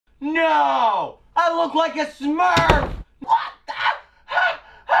No! I look like a Smurf! What the?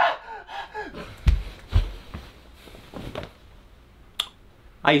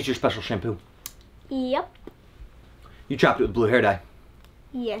 I used your special shampoo. Yep. You chopped it with blue hair dye.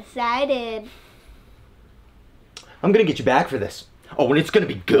 Yes, I did. I'm gonna get you back for this. Oh, and it's gonna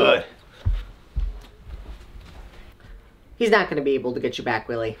be good. He's not going to be able to get you back,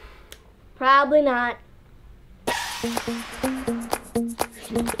 Willie. Probably not.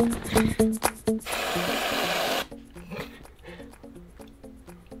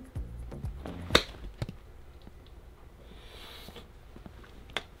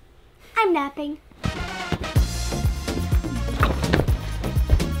 I'm napping.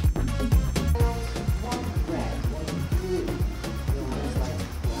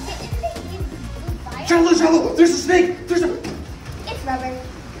 Shiloh, there's a snake! There's a... It's rubber.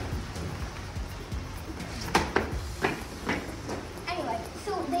 Anyway,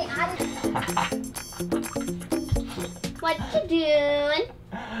 so they added... What you doing?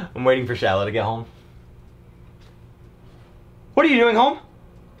 I'm waiting for Shiloh to get home. What are you doing home?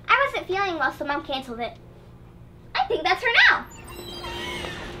 I wasn't feeling well, so Mom canceled it. I think that's her now.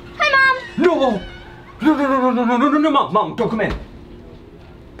 Hi, Mom. No! No, Mom, don't come in.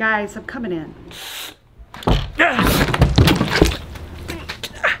 Guys, I'm coming in.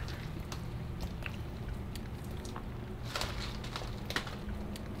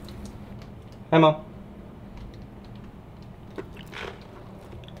 Hi, Mom.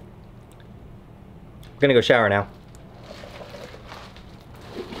 I'm gonna go shower now.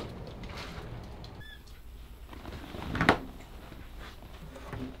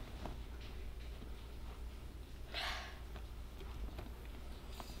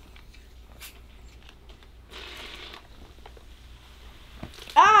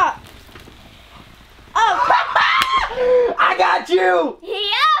 Ah! Oh! I got you! Yup,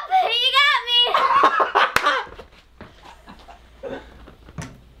 you got me.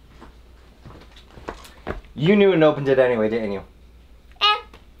 You knew and opened it anyway, didn't you?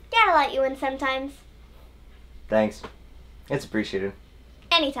 Gotta let you in sometimes. Thanks. It's appreciated.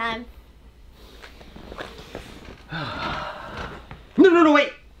 Anytime. No,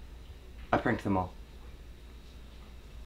 wait! I pranked them all.